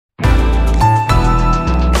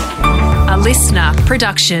listener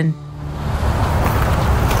production.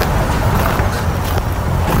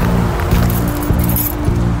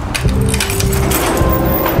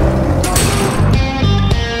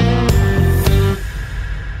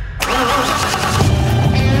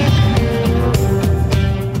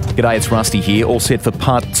 G'day, it's Rusty here, all set for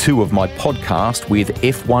part 2 of my podcast with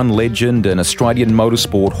F1 legend and Australian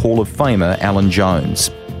Motorsport Hall of Famer Alan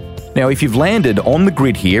Jones. Now, if you've landed on the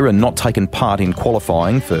grid here and not taken part in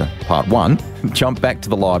qualifying for part 1, jump back to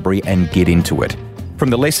the library and get into it. From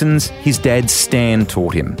the lessons his dad Stan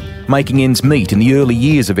taught him, making ends meet in the early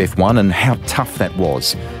years of F1 and how tough that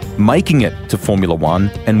was, making it to Formula 1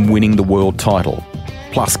 and winning the world title,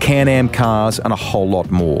 plus Can-Am cars and a whole lot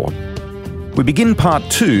more. We begin part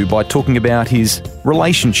 2 by talking about his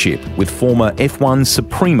relationship with former F1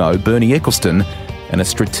 Supremo Bernie Ecclestone and a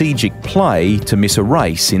strategic play to miss a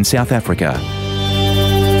race in South Africa.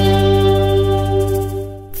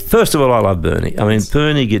 First of all, I love Bernie. I mean,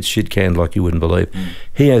 Bernie gets shit-canned like you wouldn't believe.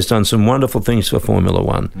 He has done some wonderful things for Formula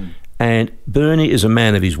 1. And Bernie is a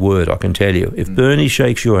man of his word, I can tell you. If Bernie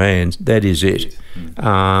shakes your hand, that is it.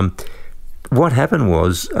 What happened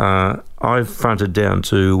was I fronted down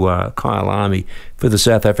to Kyalami for the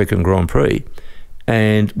South African Grand Prix,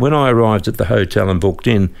 and when I arrived at the hotel and booked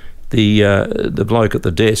in, the bloke at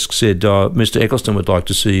the desk said, Mr. Ecclestone would like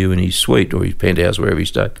to see you in his suite or his penthouse, wherever he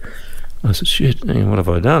stayed. I said, shit, what have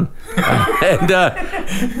I done?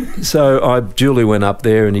 And so I duly went up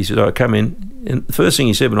there, and he said, come in. And the first thing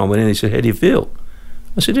he said when I went in, he said, how do you feel?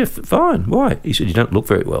 I said, yeah, fine. Why? He said, you don't look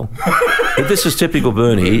very well. But this is typical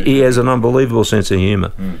Bernie. He has an unbelievable sense of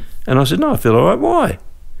humour. And I said, no, I feel all right. Why?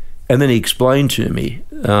 And then he explained to me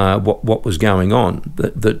what was going on,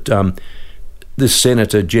 that this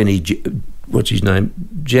Senator Jesse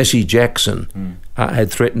Jackson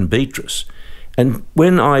had threatened Beatrice. And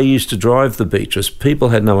when I used to drive the Beatrice, people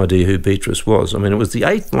had no idea who Beatrice was. I mean, it was the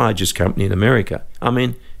 8th largest company in America. I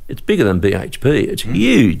mean, it's bigger than BHP. It's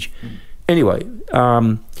huge. Anyway,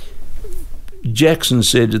 Jackson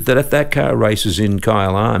said that if that car races in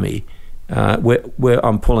Kyalami, where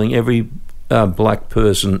I'm pulling every black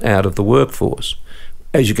person out of the workforce.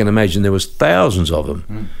 As you can imagine, there was thousands of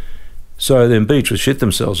them. So then Beatrice shit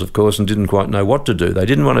themselves, of course, and didn't quite know what to do. They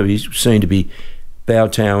didn't want to be seen to be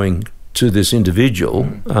kowtowing to this individual,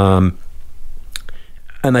 and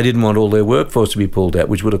they didn't want all their workforce to be pulled out,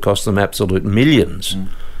 which would have cost them absolute millions.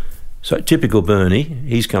 So typical Bernie,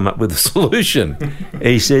 he's come up with a solution.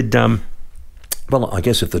 He said, well, I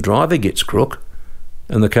guess if the driver gets crook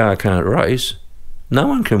and the car can't race, no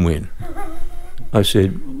one can win. I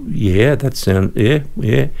said, yeah, that sounds,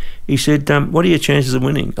 yeah. He said, what are your chances of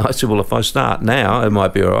winning? I said, well, if I start now, it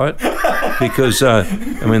might be all right. Because,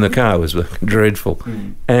 the car was dreadful.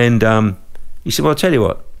 And he said, well, I'll tell you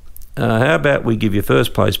what, how about we give you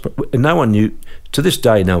first place? And no one knew, to this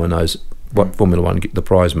day, no one knows what Formula 1, the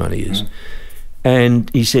prize money is. And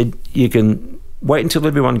he said, you can wait until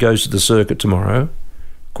everyone goes to the circuit tomorrow,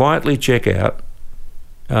 quietly check out,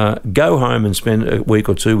 go home and spend a week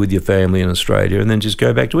or two with your family in Australia, and then just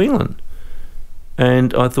go back to England.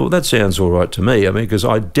 And I thought, that sounds all right to me. I mean, because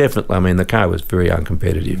the car was very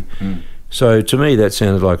uncompetitive. So to me, that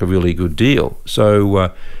sounded like a really good deal.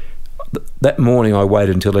 So that morning I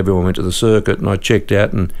waited until everyone went to the circuit, and I checked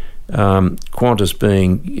out, and Qantas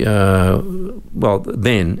being,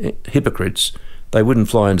 then hypocrites, they wouldn't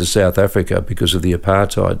fly into South Africa because of the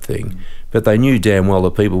apartheid thing, but they knew damn well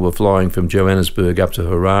that people were flying from Johannesburg up to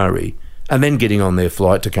Harare and then getting on their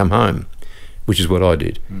flight to come home, which is what I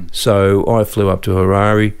did. So I flew up to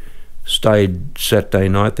Harare, stayed Saturday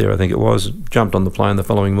night there, I think it was, jumped on the plane the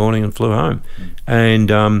following morning and flew home. And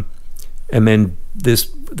then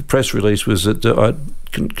the press release was that I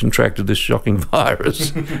contracted this shocking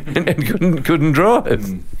virus and couldn't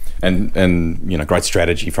drive. And great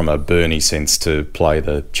strategy from a Bernie sense to play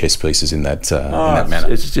the chess pieces in that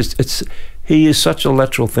manner. He is such a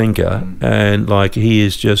lateral thinker, and he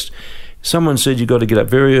is just. Someone said you've got to get up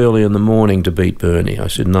very early in the morning to beat Bernie. I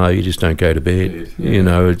said, no, you just don't go to bed.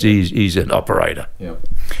 He's an operator. Yeah.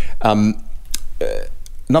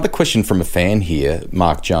 Another question from a fan here,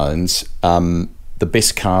 Mark Jones. The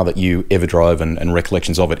best car that you ever drove and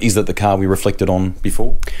recollections of it, is that the car we reflected on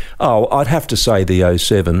before? Oh, I'd have to say the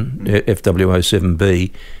 07,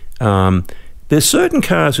 FW07B. There's certain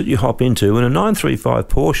cars that you hop into, and a 935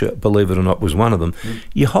 Porsche, believe it or not, was one of them.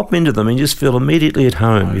 You hop into them and you just feel immediately at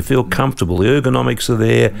home. You feel comfortable. The ergonomics are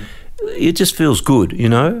there. It just feels good,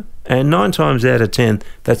 And 9 times out of 10,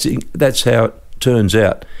 that's how it turns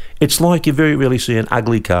out. It's like you very rarely see an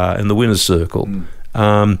ugly car in the winner's circle.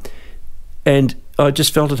 And I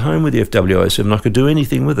just felt at home with the FW07. I could do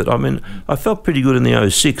anything with it. I mean, I felt pretty good in the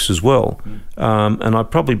 06 as well, and I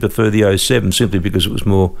probably prefer the 07 simply because it was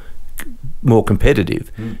more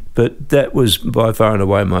competitive. But that was by far and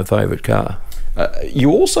away my favourite car.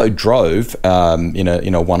 You also drove, in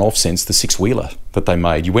a one-off sense, the six-wheeler that they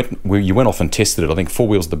made. You went off and tested it. I think 4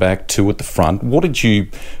 wheels at the back, 2 at the front. What did you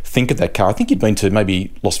think of that car? I think you'd been to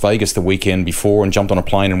maybe Las Vegas the weekend before and jumped on a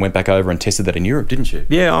plane and went back over and tested that in Europe, didn't you?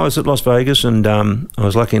 Yeah, I was at Las Vegas, and I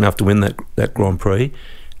was lucky enough to win that Grand Prix.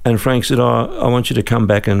 And Frank said, I want you to come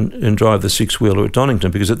back and drive the six-wheeler at Donington,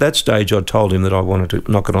 because at that stage I'd told him that I wanted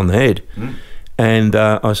to knock it on the head. And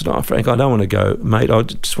I said, Frank, I don't want to go, mate. I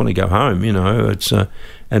just want to go home, It's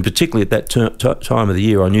and particularly at that time of the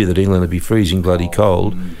year, I knew that England would be freezing bloody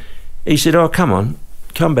cold. He said, come on,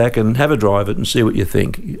 come back and have a drive it and see what you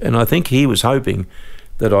think. And I think he was hoping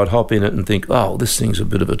that I'd hop in it and think, this thing's a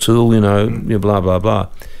bit of a tool, blah, blah, blah.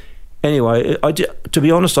 Anyway, to be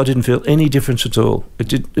honest, I didn't feel any difference at all.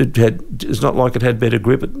 It's not like it had better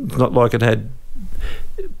grip. It's not like it had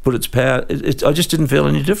put its power. I just didn't feel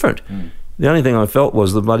any different. The only thing I felt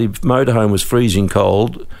was the bloody motorhome was freezing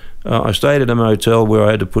cold. I stayed at a motel where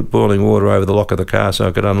I had to put boiling water over the lock of the car so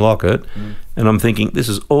I could unlock it. And I'm thinking, this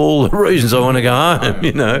is all the reasons I want to go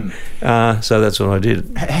home, So that's what I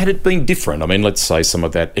did. Had it been different? I mean, let's say some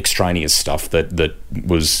of that extraneous stuff that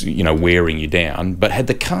was, wearing you down, but had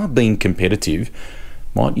the car been competitive,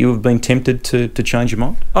 might you have been tempted to change your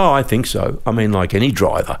mind? Oh, I think so. I mean, like any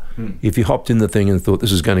driver, if you hopped in the thing and thought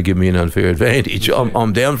this is going to give me an unfair advantage,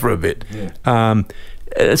 I'm down for a bit.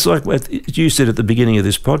 It's like what you said at the beginning of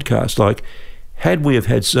this podcast, like, had we have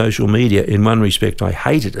had social media, in one respect I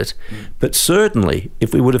hated it, but certainly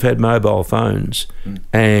if we would have had mobile phones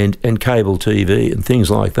and cable TV and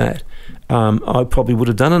things like that, I probably would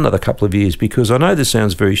have done another couple of years, because I know this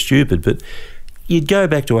sounds very stupid, but you'd go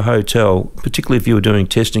back to a hotel, particularly if you were doing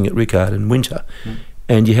testing at Rickard in winter,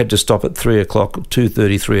 and you had to stop at 3 o'clock,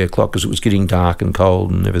 2:30, 3 o'clock, because it was getting dark and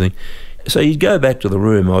cold and everything. So you'd go back to the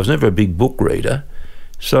room. I was never a big book reader.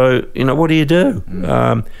 So, what do you do?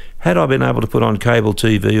 Had I been able to put on cable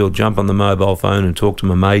TV or jump on the mobile phone and talk to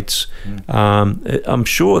my mates, I'm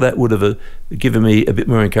sure that would have given me a bit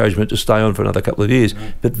more encouragement to stay on for another couple of years.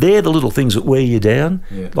 But they're the little things that wear you down.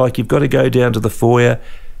 Like, you've got to go down to the foyer,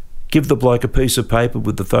 give the bloke a piece of paper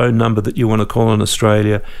with the phone number that you want to call in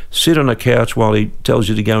Australia, sit on a couch while he tells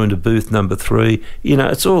you to go into booth number 3.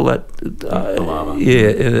 It's all that.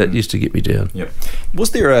 That used to get me down.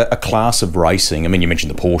 Was there a class of racing? I mean, you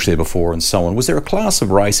mentioned the Porsche there before and so on. Was there a class of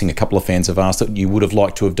racing, a couple of fans have asked, that you would have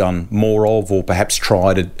liked to have done more of, or perhaps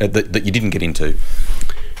tried that you didn't get into?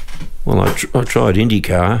 Well, I tried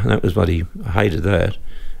IndyCar. That was I hated that.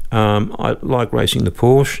 I like racing the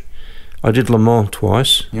Porsche. I did Le Mans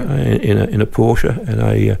twice in a Porsche and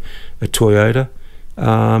a Toyota.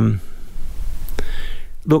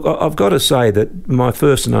 Look, I've got to say that my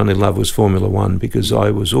first and only love was Formula One, because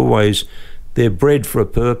I was always, they're bred for a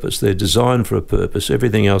purpose, they're designed for a purpose.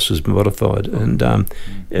 Everything else is modified. And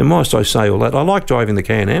whilst I say all that, I like driving the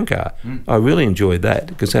Can-Am car. I really enjoyed that,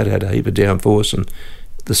 because that had a heap of downforce, and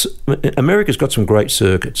America's got some great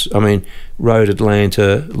circuits. I mean, Road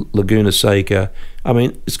Atlanta, Laguna Seca. I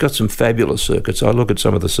mean, it's got some fabulous circuits. I look at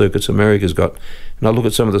some of the circuits America's got, and I look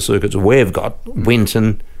at some of the circuits we've got,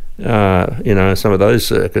 Winton, some of those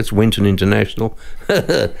circuits, Winton International,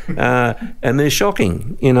 and they're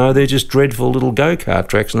shocking. They're just dreadful little go-kart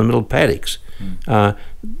tracks in the middle of paddocks.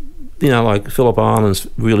 Like Phillip Island's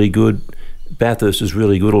really good. Bathurst is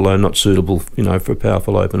really good, although not suitable, for a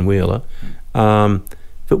powerful open wheeler.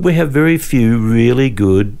 But we have very few really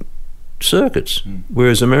good circuits,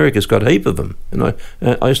 whereas America's got a heap of them. And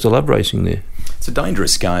I used to love racing there. It's a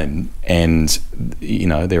dangerous game, and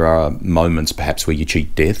there are moments perhaps where you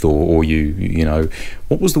cheat death, or you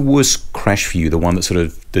what was the worst crash for you? The one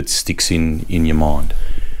that sticks in your mind?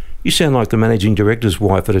 You sound like the managing director's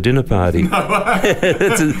wife at a dinner party.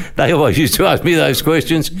 They always used to ask me those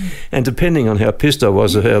questions, and depending on how pissed I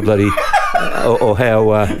was, or how bloody, or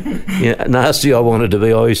how nasty I wanted to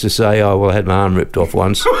be, I used to say, "Oh, well, I had my arm ripped off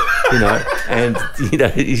once," and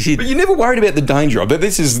But you never worried about the danger. But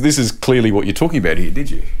this is clearly what you're talking about here,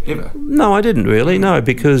 did you? Ever? No, I didn't really. No,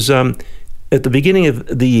 because at the beginning of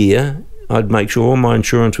the year, I'd make sure all my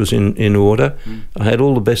insurance was in order. I had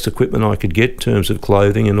all the best equipment I could get in terms of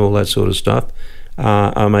clothing and all that sort of stuff.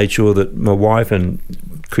 I made sure that my wife and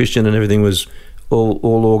Christian and everything was all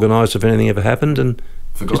organised if anything ever happened, and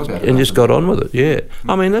just got on with it. Yeah,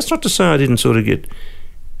 I mean, that's not to say I didn't sort of get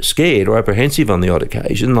scared or apprehensive on the odd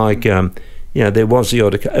occasion. Like there was the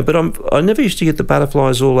odd occasion, but I never used to get the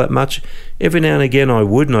butterflies all that much. Every now and again I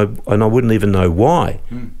would, and I wouldn't even know why.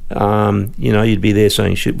 You'd be there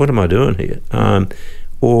saying, "Shit, what am I doing here?"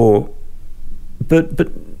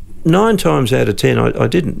 But 9 times out of 10, I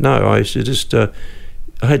didn't know. I used to just I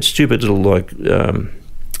had stupid little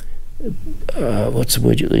what's the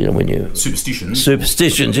word? When you superstitions.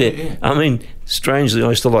 Yeah. I mean, strangely, I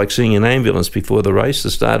used to like seeing an ambulance before the race, the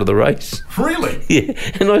start of the race. Really? Yeah,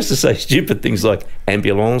 and I used to say stupid things like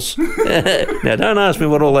ambulance. Now, don't ask me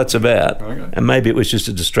what all that's about. Okay. And maybe it was just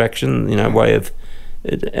a distraction, way of,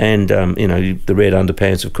 and the red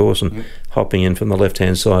underpants, of course, and hopping in from the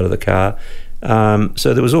left-hand side of the car.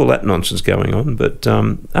 So there was all that nonsense going on, but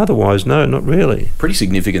otherwise, no, not really. Pretty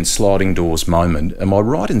significant sliding doors moment. Am I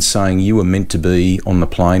right in saying you were meant to be on the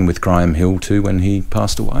plane with Graham Hill too when he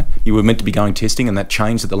passed away? You were meant to be going testing, and that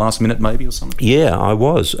changed at the last minute maybe or something? Yeah, I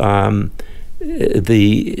was.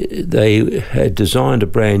 They had designed a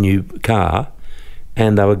brand new car,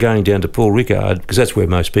 and they were going down to Paul Ricard, because that's where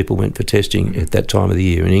most people went for testing at that time of the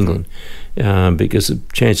year in England, because the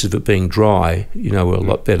chances of it being dry, were a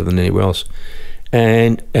lot better than anywhere else.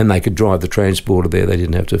 And they could drive the transporter there. They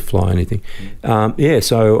didn't have to fly anything.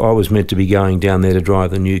 So I was meant to be going down there to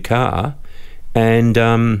drive the new car, and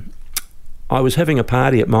I was having a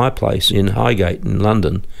party at my place in Highgate in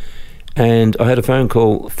London, and I had a phone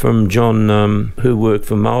call from John, who worked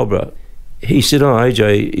for Marlborough. He said, "Oh,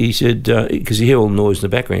 AJ," he said, because you hear all the noise in the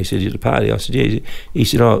background, he said, "You at a party?" I said, "Yeah." He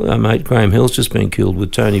said, "Oh, mate, Graham Hill's just been killed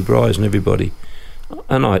with Tony Bryce and everybody."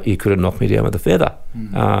 And he could have knocked me down with a feather,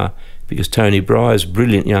 because Tony Bryce,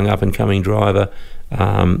 brilliant young up-and-coming driver,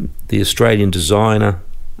 the Australian designer,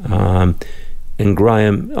 and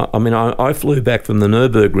Graham. I flew back from the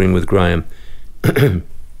Nürburgring with Graham,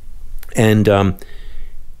 and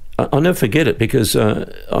I'll never forget it, because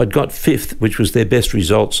I'd got 5th, which was their best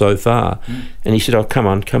result so far. And he said, "Oh,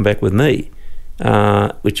 come back with me,"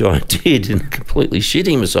 which I did, and completely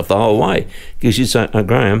shitting myself the whole way. Because you'd say, "Oh,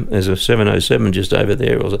 Graham, there's a 707 just over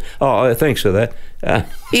there." I was like, "Oh, thanks for that."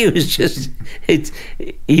 He was just, he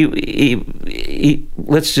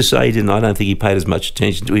let's just say I don't think he paid as much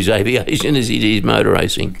attention to his aviation as he did his motor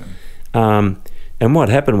racing. Okay. And what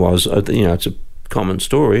happened was, it's a common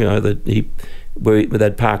story, that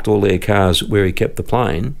they'd parked all their cars where he kept the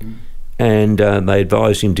plane, and they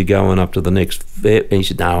advised him to go on up to the next vet, and he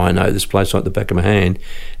said, "No, I know this place like the back of my hand,"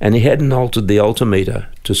 and he hadn't altered the altimeter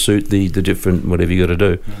to suit the different whatever you got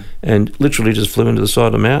to do, and literally just flew into the side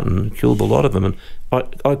of the mountain and killed a lot of them. And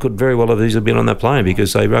I could very well have easily been on that plane,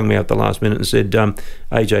 because they rung me up the last minute and said,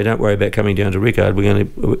 "AJ, don't worry about coming down to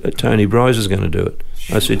Ricard, Tony Bryce is going to do it."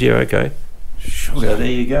 Sure. I said, "Yeah, okay." Sure. So there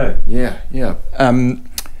you go. Yeah.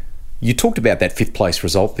 You talked about that 5th place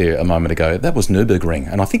result there a moment ago. That was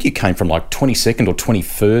Nürburgring, and I think you came from like 22nd or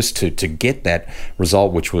 21st to get that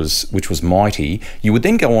result, which was mighty. You would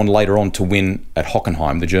then go on later on to win at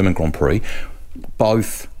Hockenheim, the German Grand Prix,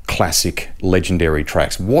 both classic, legendary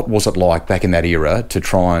tracks. What was it like back in that era to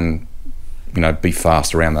try and be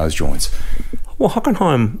fast around those joints? Well,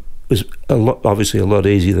 Hockenheim was obviously a lot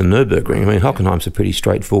easier than Nürburgring. I mean, Hockenheim's a pretty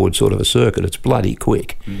straightforward sort of a circuit. It's bloody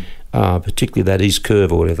quick. Particularly that East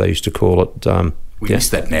Curve, or whatever they used to call it. We miss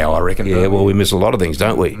that now, I reckon. Yeah, well, we miss a lot of things,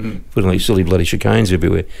 don't we? Putting these silly bloody chicanes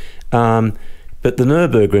everywhere. But the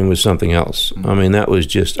Nürburgring was something else. I mean, that was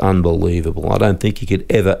just unbelievable. I don't think you could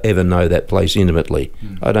ever know that place intimately.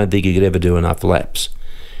 I don't think you could ever do enough laps.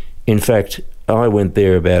 In fact, I went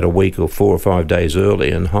there about a week or 4 or 5 days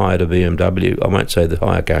early and hired a BMW. I won't say the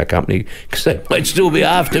hire car company, because they might still be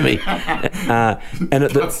after me. And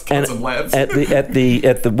at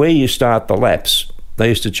the where you start the laps, they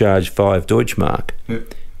used to charge 5 Deutschmark.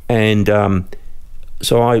 And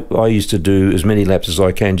so I used to do as many laps as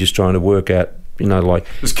I can, just trying to work out,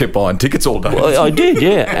 just kept buying tickets all day. Well, I did,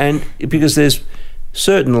 yeah. And because there's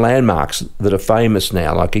certain landmarks that are famous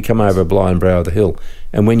now, like you come over a blind brow of the hill,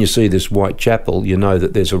 and when you see this white chapel, you know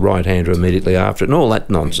that there's a right-hander immediately after it, and all that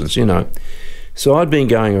nonsense, So I'd been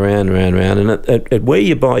going around, and at where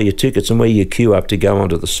you buy your tickets and where you queue up to go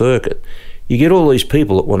onto the circuit, you get all these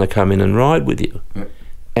people that want to come in and ride with you. Yeah.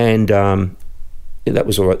 And that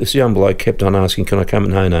was all right. This young bloke kept on asking, "Can I come?"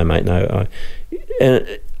 No, mate, no.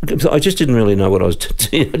 I just didn't really know what I was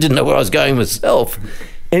I didn't know where I was going myself.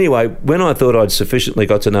 Anyway, when I thought I'd sufficiently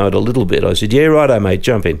got to know it a little bit, I said, "Yeah, righto, mate,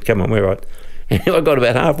 jump in. Come on, we're right." And I got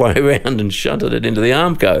about halfway around and shunted it into the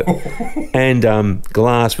Armco. And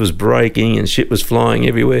glass was breaking and shit was flying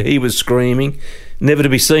everywhere. He was screaming, never to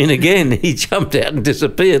be seen again. He jumped out and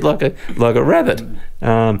disappeared like a rabbit.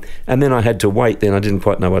 And then I had to wait. Then I didn't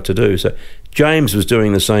quite know what to do. So James was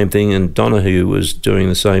doing the same thing, and Donahue was doing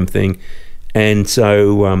the same thing. And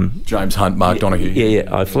so... James Hunt, Mark Donoghue. Yeah,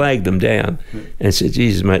 I flagged them down and said,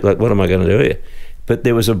 Jesus, mate, like, what am I going to do here? But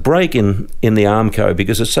there was a break in the Armco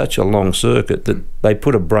because it's such a long circuit that they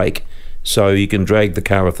put a break so you can drag the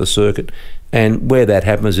car off the circuit. And where that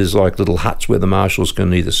happens is like little huts where the marshals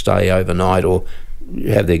can either stay overnight or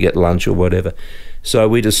have their get lunch or whatever. So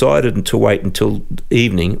we decided to wait until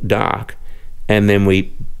evening, dark, and then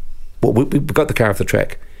we got the car off the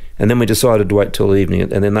track. And then we decided to wait till evening,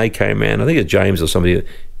 and then they came around. I think it was James or somebody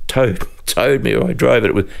towed me, or I drove it.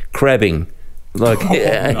 It was crabbing. Like,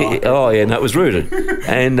 no, it was rooted.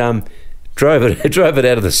 And drove it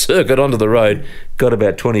out of the circuit onto the road, got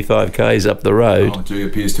about 25 k's up the road. Oh, gee,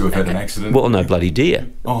 appears to have had an accident. Well, no, bloody deer.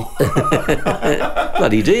 Oh.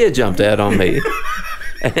 Bloody deer jumped out on me.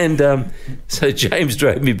 And so James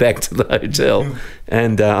drove me back to the hotel,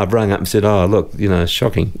 and I rang up and said, oh, look,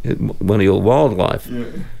 shocking, one of your wildlife. Yeah.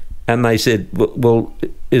 And they said, well,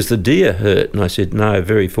 is the deer hurt? And I said, no,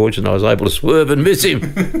 very fortunate. I was able to swerve and miss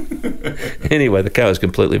him. Anyway, the car was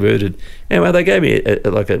completely rooted. Anyway, they gave me a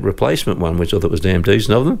replacement one, which I thought was damn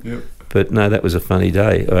decent of them. Yep. But no, that was a funny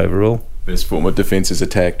day overall. Best form of defence is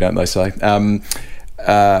attack, don't they say?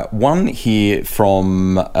 One here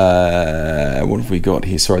from, what have we got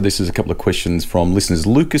here? Sorry, this is a couple of questions from listeners.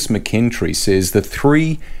 Lucas McKentry says, the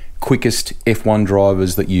 3 quickest F1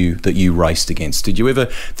 drivers that you raced against. Did you ever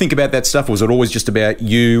think about that stuff, or was it always just about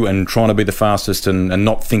you and trying to be the fastest and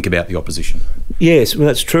not think about the opposition? Yes, well,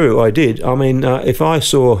 that's true. I did. I mean, if I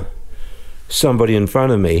saw somebody in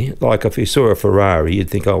front of me, like if you saw a Ferrari,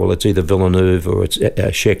 you'd think, oh, well, it's either Villeneuve or it's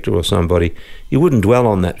Scheckter or somebody. You wouldn't dwell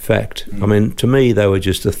on that fact. I mean, to me, they were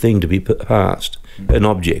just a thing to be passed, an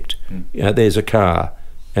object. There's a car,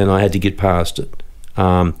 and I had to get past it.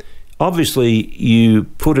 Obviously, you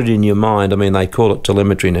put it in your mind. I mean, they call it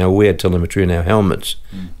telemetry now. We had telemetry in our helmets.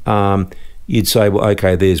 You'd say, well,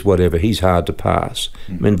 okay, there's whatever. He's hard to pass.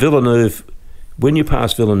 I mean, Villeneuve, when you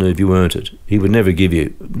passed Villeneuve, you earned it. He would never give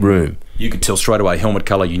you room. You could tell straight away, helmet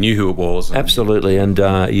colour, you knew who it was. Absolutely, and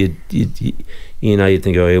you'd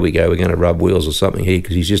think, oh, here we go, we're going to rub wheels or something here,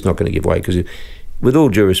 because he's just not going to give way. Because with all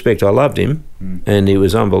due respect, I loved him, and he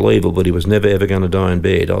was unbelievable, but he was never, ever going to die in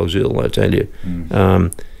bed, I tell you.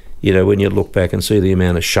 When you look back and see the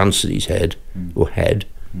amount of shunts that he's had,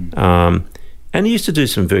 and he used to do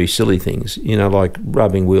some very silly things, like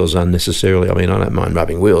rubbing wheels unnecessarily. I mean, I don't mind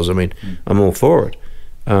rubbing wheels. I mean, I'm all for it.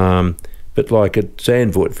 But like at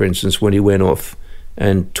Zandvoort, for instance, when he went off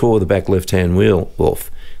and tore the back left-hand wheel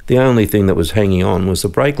off, the only thing that was hanging on was the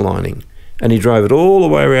brake lining. And he drove it all the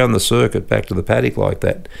way around the circuit back to the paddock like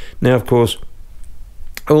that. Now, of course,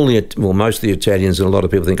 most of the Italians and a lot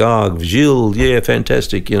of people think, oh, Gilles, yeah,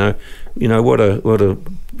 fantastic, what a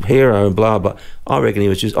hero and blah, blah. I reckon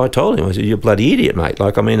I told him, I said, you're a bloody idiot, mate.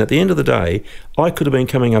 Like, I mean, at the end of the day, I could have been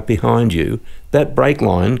coming up behind you, that brake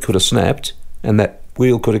line could have snapped, and that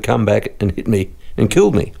wheel could have come back and hit me and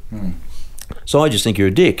killed me. So I just think you're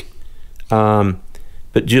a dick. But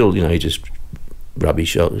Gilles, he just rub his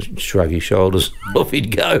shoulders, shrug his shoulders, off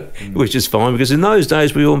he'd go, which is fine, because in those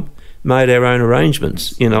days we all made our own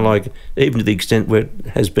arrangements, like even to the extent where it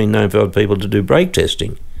has been known for other people to do brake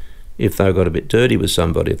testing. If they got a bit dirty with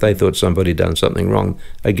somebody, if they thought somebody had done something wrong,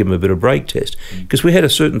 they'd give them a bit of brake test. Because we had a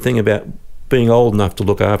certain thing about being old enough to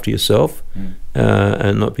look after yourself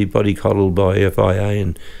and not be body coddled by FIA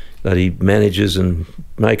and bloody managers and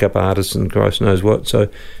makeup artists and Christ knows what. So,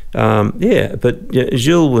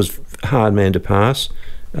 Gilles was a hard man to pass.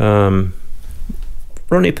 Ronnie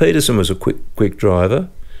Peterson was a quick driver.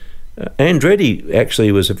 Andretti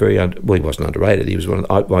actually was he wasn't underrated. He was one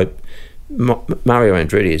of Mario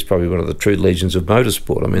Andretti is probably one of the true legends of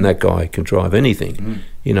motorsport. I mean, that guy can drive anything.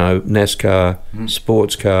 NASCAR,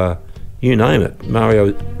 sports car, you name it.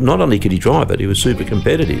 Mario, not only could he drive it, he was super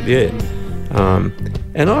competitive, yeah.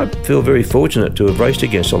 And I feel very fortunate to have raced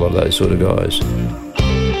against a lot of those sort of guys.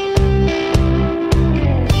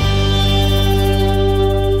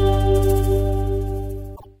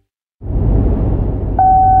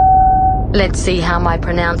 Let's see how my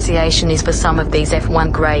pronunciation is for some of these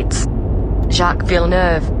F1 greats. Jacques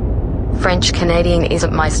Villeneuve. French-Canadian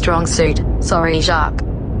isn't my strong suit, sorry Jacques.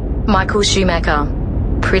 Michael Schumacher.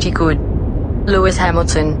 Pretty good. Lewis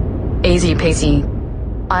Hamilton. Easy peasy.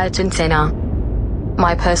 Ayrton Senna.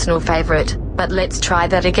 My personal favourite, but let's try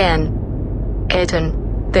that again.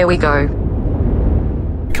 Ayrton. There we go.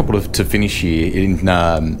 A couple to finish here,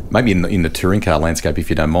 maybe in the touring car landscape, if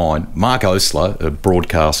you don't mind. Mark Osler, a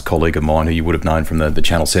broadcast colleague of mine who you would have known from the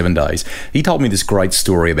Channel 7 days, he told me this great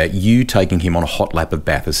story about you taking him on a hot lap of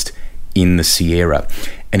Bathurst in the Sierra.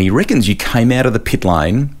 And he reckons you came out of the pit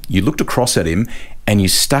lane, you looked across at him, and you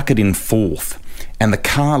stuck it in fourth. And the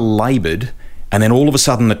car laboured And then all of a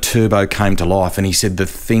sudden the turbo came to life, and he said the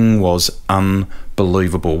thing was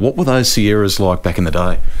unbelievable. What were those Sierras like back in the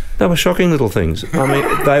day? They were shocking little things. I mean,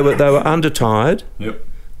 they were undertired. Yep.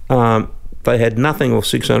 They had nothing off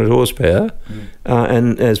 600 horsepower,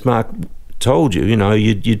 and as Mark told you,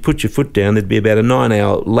 you'd put your foot down, there'd be about a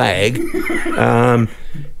 9-hour lag.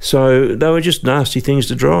 So they were just nasty things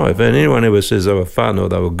to drive, and anyone who says they were fun or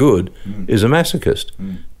they were good is a masochist.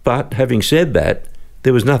 But having said that,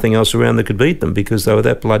 there was nothing else around that could beat them because they were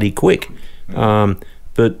that bloody quick.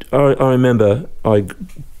 But I remember I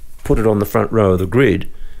put it on the front row of the grid.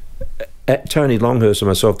 Tony Longhurst and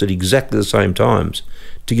myself did exactly the same times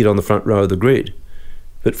to get on the front row of the grid.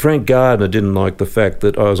 But Frank Gardner didn't like the fact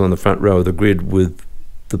that I was on the front row of the grid with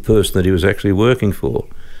the person that he was actually working for.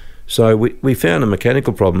 So we found a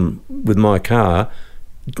mechanical problem with my car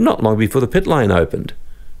not long before the pit lane opened.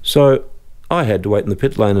 So I had to wait in the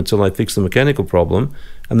pit lane until they fixed the mechanical problem,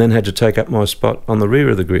 and then had to take up my spot on the rear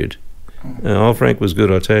of the grid. Frank was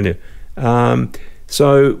good, I tell you.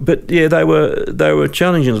 But yeah, they were a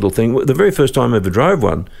challenging little thing. The very first time I ever drove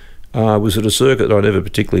one was at a circuit that I never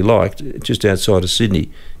particularly liked, just outside of Sydney,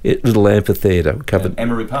 little amphitheatre covered.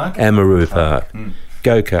 Amaroo Park? Amaroo Park.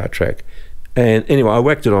 Go-kart track. And anyway, I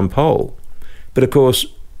whacked it on pole. But of course,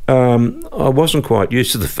 I wasn't quite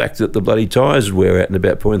used to the fact that the bloody tyres would wear out in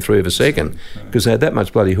about 0.3 of a second, because they had that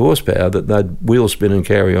much bloody horsepower that they'd wheel spin and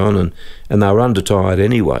carry on, and they were under-tyred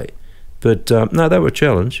anyway. But no, they were a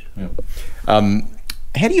challenge. Yeah.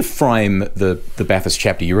 How do you frame the Bathurst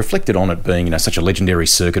chapter? You reflected on it being such a legendary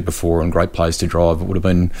circuit before and great place to drive. It would have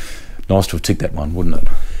been nice to have ticked that one, wouldn't it?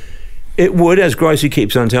 It would, as Gracie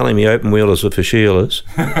keeps on telling me, open wheelers are for Sheilas.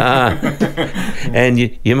 And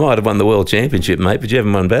you might have won the World Championship, mate, but you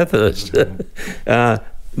haven't won Bathurst. My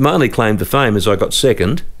only claim to fame is I got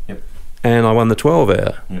second, and I won the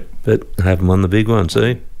 12-hour, but I haven't won the big one,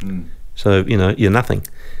 see? So, you're nothing.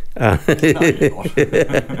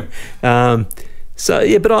 So,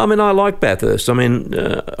 yeah, but I mean, I like Bathurst. I mean,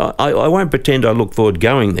 I won't pretend I look forward to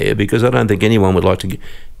going there, because I don't think anyone would like to...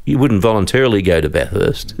 You wouldn't voluntarily go to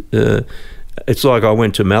Bathurst. It's like I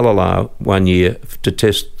went to Malala one year to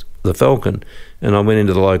test the Falcon, and I went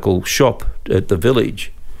into the local shop at the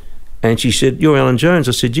village, and she said, "You're Alan Jones?"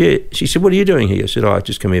 I said, "Yeah." She said, "What are you doing here?" I said, "I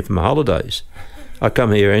just come here for my holidays. I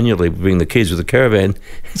come here annually, bring the kids with the caravan."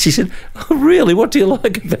 And she said, "Oh, really? What do you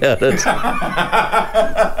like about it?"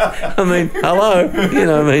 I mean,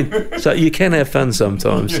 hello. So you can have fun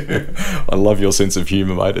sometimes. I love your sense of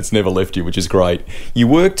humour, mate. It's never left you, which is great.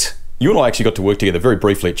 You and I actually got to work together very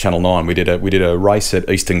briefly at Channel 9. We did a race at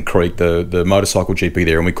Eastern Creek, the motorcycle GP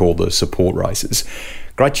there, and we called the support races.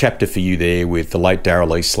 Great chapter for you there with the late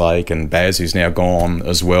Darrell Eastlake and Baz, who's now gone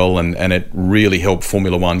as well, and it really helped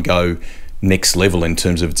Formula One go next level in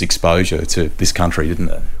terms of its exposure to this country, didn't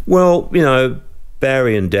it? Well,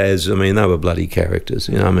 Barry and Daz, I mean, they were bloody characters.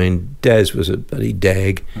 Daz was a bloody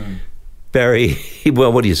dag. Barry,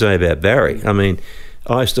 well, what do you say about Barry? I mean,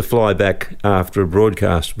 I used to fly back after a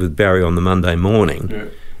broadcast with Barry on the Monday morning,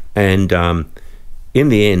 and in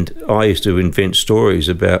the end, I used to invent stories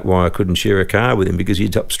about why I couldn't share a car with him, because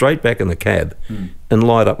he'd hop straight back in the cab and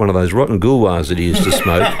light up one of those rotten Gulwars that he used to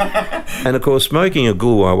smoke. And of course, smoking a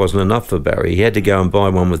Gulwar wasn't enough for Barry. He had to go and buy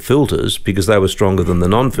one with filters, because they were stronger than the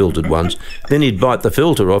non-filtered ones. Then he'd bite the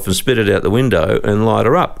filter off and spit it out the window and light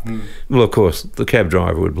her up. Well, of course, the cab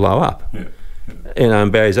driver would blow up.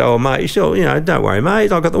 And Barry said, "Oh, mate, don't worry,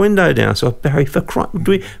 mate, I've got the window down." So, Barry,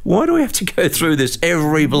 why do we have to go through this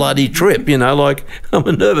every bloody trip? Like, I'm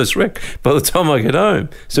a nervous wreck by the time I get home.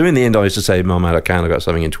 So in the end, I used to say, "Mum, mate, I can't, I've got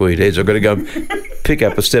something in Tweed Heads. I've got to go pick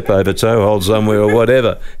up a step-over toe hold somewhere or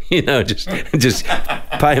whatever." Just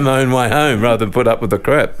pay my own way home rather than put up with the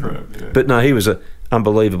crap. But no, he was a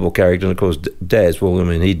unbelievable character, and of course Daz, well, I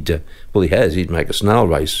mean, he'd make a snail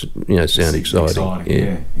race sound exciting.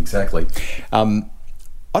 Yeah, exactly.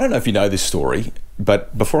 I don't know if you know this story,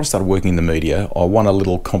 but before I started working in the media, I won a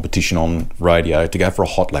little competition on radio to go for a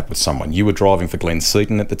hot lap with someone. You were driving for Glenn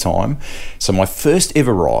Seaton at the time, so my first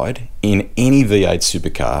ever ride in any V8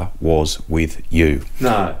 supercar was with you.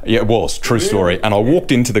 No. Yeah, it was. True story. And I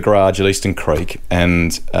walked into the garage at Eastern Creek,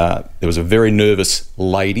 and there was a very nervous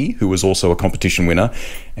lady who was also a competition winner,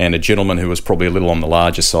 and a gentleman who was probably a little on the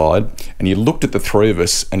larger side, and you looked at the three of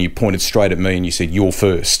us and you pointed straight at me and you said, "You're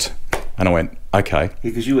first." And I went, "Okay."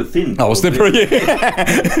 Because you were thin. I was thin, yeah.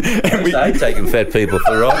 I hate taking fat people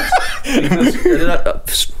for rides.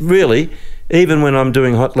 Because, really, even when I'm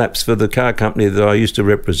doing hot laps for the car company that I used to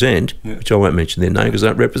represent, which I won't mention their name because I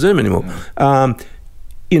don't represent them anymore,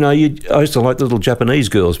 you know, I used to like the little Japanese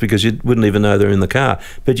girls because you wouldn't even know they're in the car.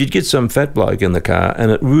 But you'd get some fat bloke in the car and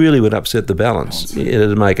it really would upset the balance.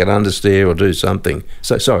 It'd make it understeer or do something.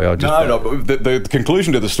 So, sorry, I just... No, but the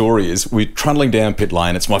conclusion to the story is we're trundling down pit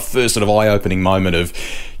lane. It's my first sort of eye-opening moment of,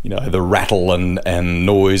 you know, the rattle and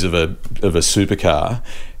noise of a supercar.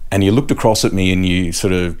 And you looked across at me and you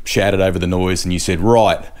sort of shouted over the noise and you said,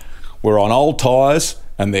 right, we're on old tyres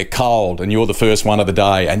and they're cold and you're the first one of the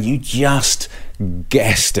day. And you just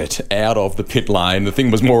gassed it out of the pit lane. The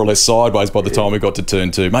thing was more or less sideways by the time we got to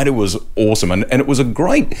turn 2. Mate, it was awesome. And it was a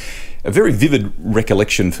very vivid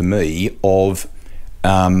recollection for me of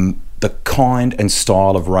the kind and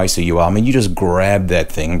style of racer you are. I mean, you just grabbed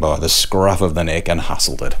that thing by the scruff of the neck and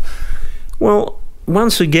hustled it. Well,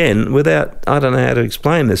 once again, I don't know how to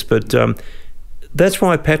explain this, but that's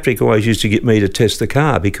why Patrick always used to get me to test the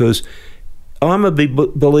car, because I'm a big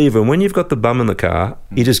believer, and when you've got the bum in the car,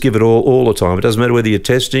 you just give it all the time. It doesn't matter whether you're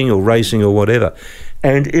testing or racing or whatever.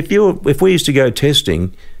 And if we used to go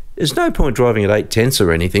testing, there's no point driving at 8 tenths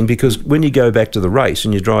or anything, because when you go back to the race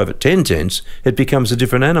and you drive at 10 tenths, it becomes a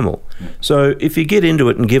different animal. So if you get into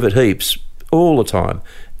it and give it heaps all the time,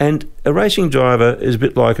 and a racing driver is a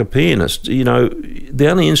bit like a pianist. You know, the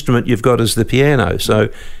only instrument you've got is the piano. So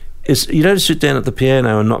you don't sit down at the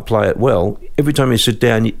piano and not play it well. Every time you sit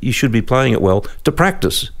down, you should be playing it well to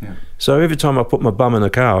practice. Yeah. So every time I put my bum in a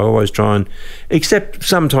car, I always try and, except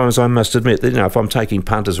sometimes I must admit that, you know, if I'm taking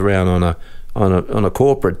punters around on a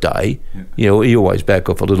corporate day, you know, you always back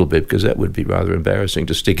off a little bit, because that would be rather embarrassing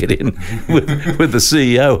to stick it in with the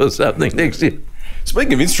CEO or something next to you.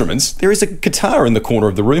 Speaking of instruments, there is a guitar in the corner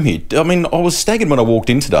of the room here. I mean, I was staggered when I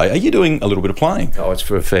walked in today. Are you doing a little bit of playing? Oh, it's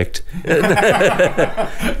for effect.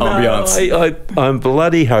 Ambiance. I'm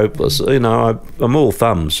bloody hopeless. You know, I'm all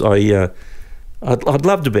thumbs. I'd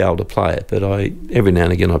love to be able to play it, but every now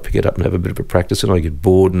and again I pick it up and have a bit of a practice, and I get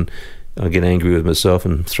bored and I get angry with myself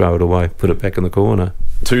and throw it away, put it back in the corner.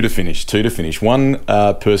 Two to finish. One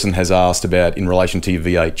person has asked about, in relation to your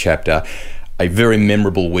V8 chapter, a very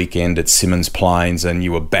memorable weekend at Symmons Plains, and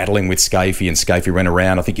you were battling with Scafie, and Scafie ran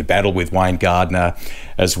around. I think you battled with Wayne Gardner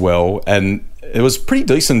as well, and it was pretty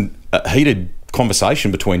decent, heated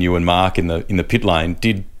conversation between you and Mark in the pit lane.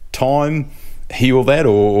 Did time heal that,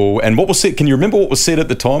 and what was said? Can you remember what was said at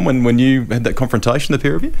the time when you had that confrontation, the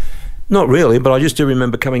pair of you? Not really, but I just do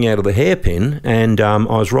remember coming out of the hairpin, and I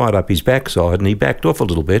was right up his backside, and he backed off a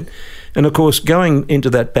little bit. And of course, going into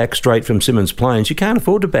that back straight from Symmons Plains, you can't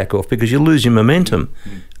afford to back off because you lose your momentum.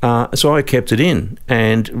 So I kept it in,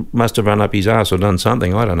 and must have run up his arse or done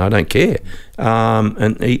something. I don't know, I don't care.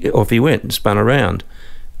 And off he went and spun around,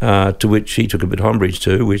 to which he took a bit of umbrage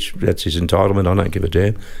to, which that's his entitlement. I don't give a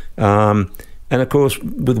damn. And of course,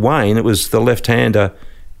 with Wayne, it was the left-hander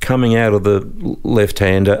coming out of the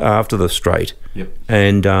left-hander after the straight. Yep.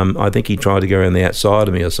 And I think he tried to go around the outside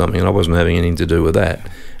of me or something, and I wasn't having anything to do with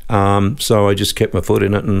that. So I just kept my foot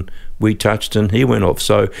in it, and we touched, and he went off.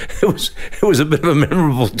 So it was a bit of a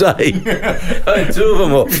memorable day. I had 2 of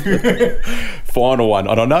them off. Final one,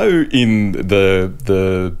 and I know in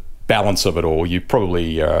the balance of it all, you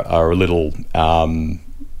probably are a little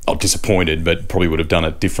not disappointed, but probably would have done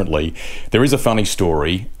it differently. There is a funny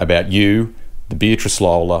story about you, the Beatrice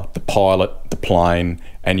Lola, the pilot, the plane,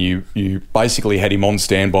 and you basically had him on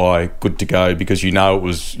standby, good to go, because you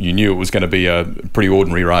knew it was going to be a pretty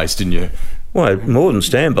ordinary race, didn't you? Well, more than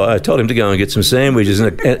standby. I told him to go and get some sandwiches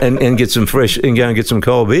and get some fresh, and go and get some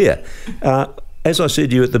cold beer. As I said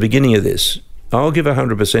to you at the beginning of this, I'll give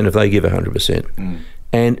 100% if they give 100%.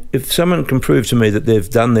 And if someone can prove to me that they've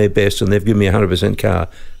done their best and they've given me a 100% car,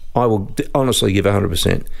 I will honestly give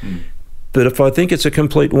 100%. But if I think it's a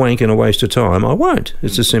complete wank and a waste of time, I won't.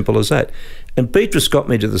 It's as simple as that. And Beatrice got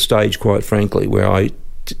me to the stage, quite frankly, where I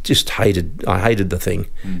just hated the thing.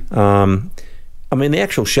 I mean, the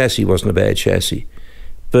actual chassis wasn't a bad chassis,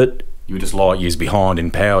 but... You were just light years behind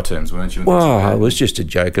in power terms, weren't you? Well, it was just a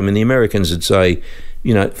joke. I mean, the Americans would say,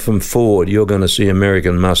 you know, from Ford, you're going to see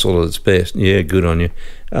American muscle at its best. Yeah, good on you.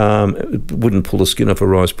 It wouldn't pull the skin off a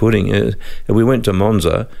rice pudding. We went to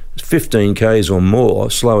Monza, 15 Ks or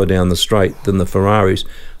more, slower down the straight than the Ferraris.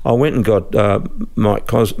 I went and got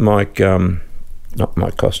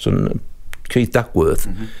Keith Duckworth.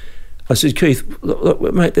 I said, Keith, look,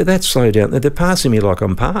 mate, they're slow down. They're passing me like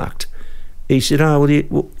I'm parked. He said, oh,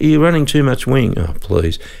 well, you're running too much wing. Oh,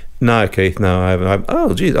 please. No, Keith, no, I haven't.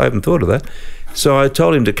 Oh, geez, I haven't thought of that. So I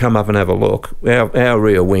told him to come up and have a look. Our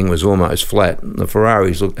rear wing was almost flat. The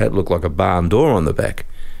Ferraris looked like a barn door on the back.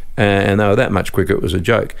 And they were that much quicker, it was a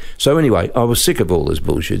joke. So anyway, I was sick of all this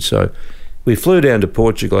bullshit. So we flew down to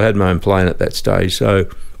Portugal. I had my own plane at that stage. So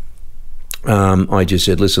I just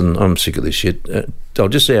said, listen, I'm sick of this shit. I'll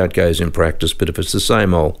just see how it goes in practice, but if it's the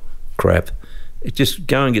same old crap, just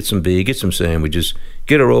go and get some beer, get some sandwiches,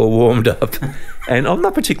 get her all warmed up. And I'm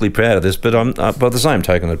not particularly proud of this, but by the same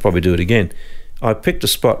token, I'd probably do it again. I picked a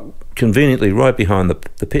spot conveniently right behind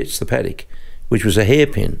the pitch, the paddock, which was a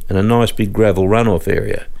hairpin and a nice big gravel runoff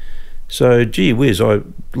area. So, gee whiz, I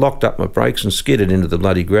locked up my brakes and skidded into the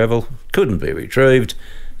bloody gravel. Couldn't be retrieved.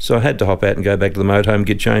 So I had to hop out and go back to the motorhome,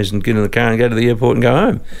 get changed and get in the car and go to the airport and go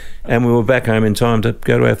home. And we were back home in time to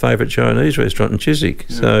go to our favourite Chinese restaurant in Chiswick.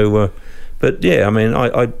 Yeah. So, but yeah, I mean,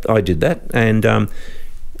 I did that. And,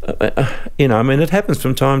 you know, I mean, it happens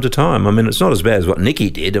from time to time. I mean, it's not as bad as what Nicky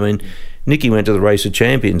did. I mean, Nicky went to the Race of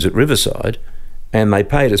Champions at Riverside and they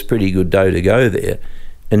paid us pretty good dough to go there.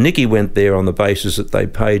 And Nicky went there on the basis that they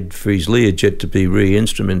paid for his Learjet to be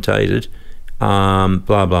re-instrumentated, blah,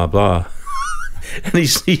 blah, blah. And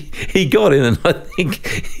he got in, and I think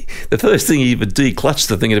the first thing he would declutched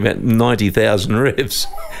the thing at about 90,000 revs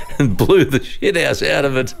and blew the shit house out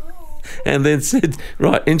of it, and then said,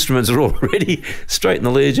 right, instruments are all ready, straighten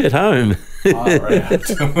the Learjet home. Oh,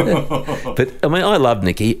 right. But, I mean, I love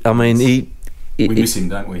Nicky. I mean, we miss him,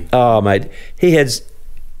 don't we? Oh, mate.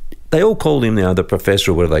 They all called him now the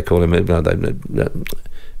professor, or what do they call him?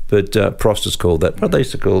 But Prost is called that. But they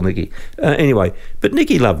used to call Nicky. Anyway, but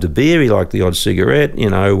Nicky loved a beer. He liked the odd cigarette. You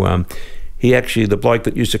know, he actually, the bloke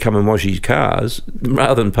that used to come and wash his cars,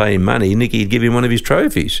 rather than pay him money, Nicky'd give him one of his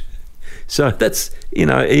trophies. So that's, you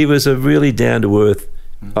know, he was a really down-to-earth.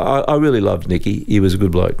 I really loved Nicky. He was a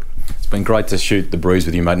good bloke. It's been great to shoot the breeze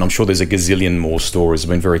with you, mate, and I'm sure there's a gazillion more stories. It's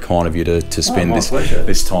been very kind of you to spend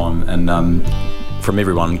this time. And from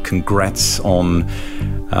everyone, congrats on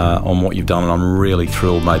what you've done, and I'm really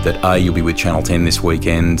thrilled, mate, that you'll be with Channel 10 this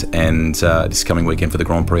weekend and this coming weekend for the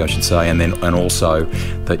Grand Prix, I should say, and also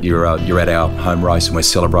that you're at our home race and we're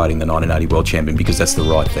celebrating the 1980 World Champion, because that's the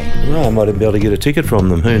right thing. Well, I might have been able to get a ticket from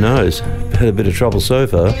them. Who knows? Had a bit of trouble so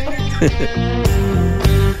far.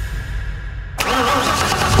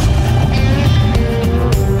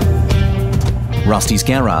 Rusty's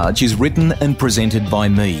Garage is written and presented by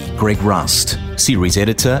me, Greg Rust. Series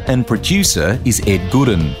editor and producer is Ed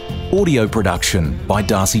Gooden. Audio production by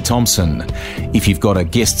Darcy Thompson. If you've got a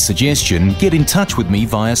guest suggestion, get in touch with me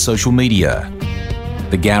via social media.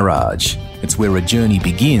 The Garage. It's where a journey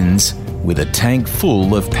begins with a tank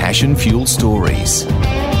full of passion-fueled stories.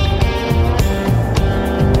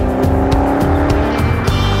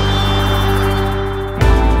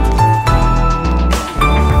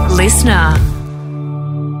 Listener.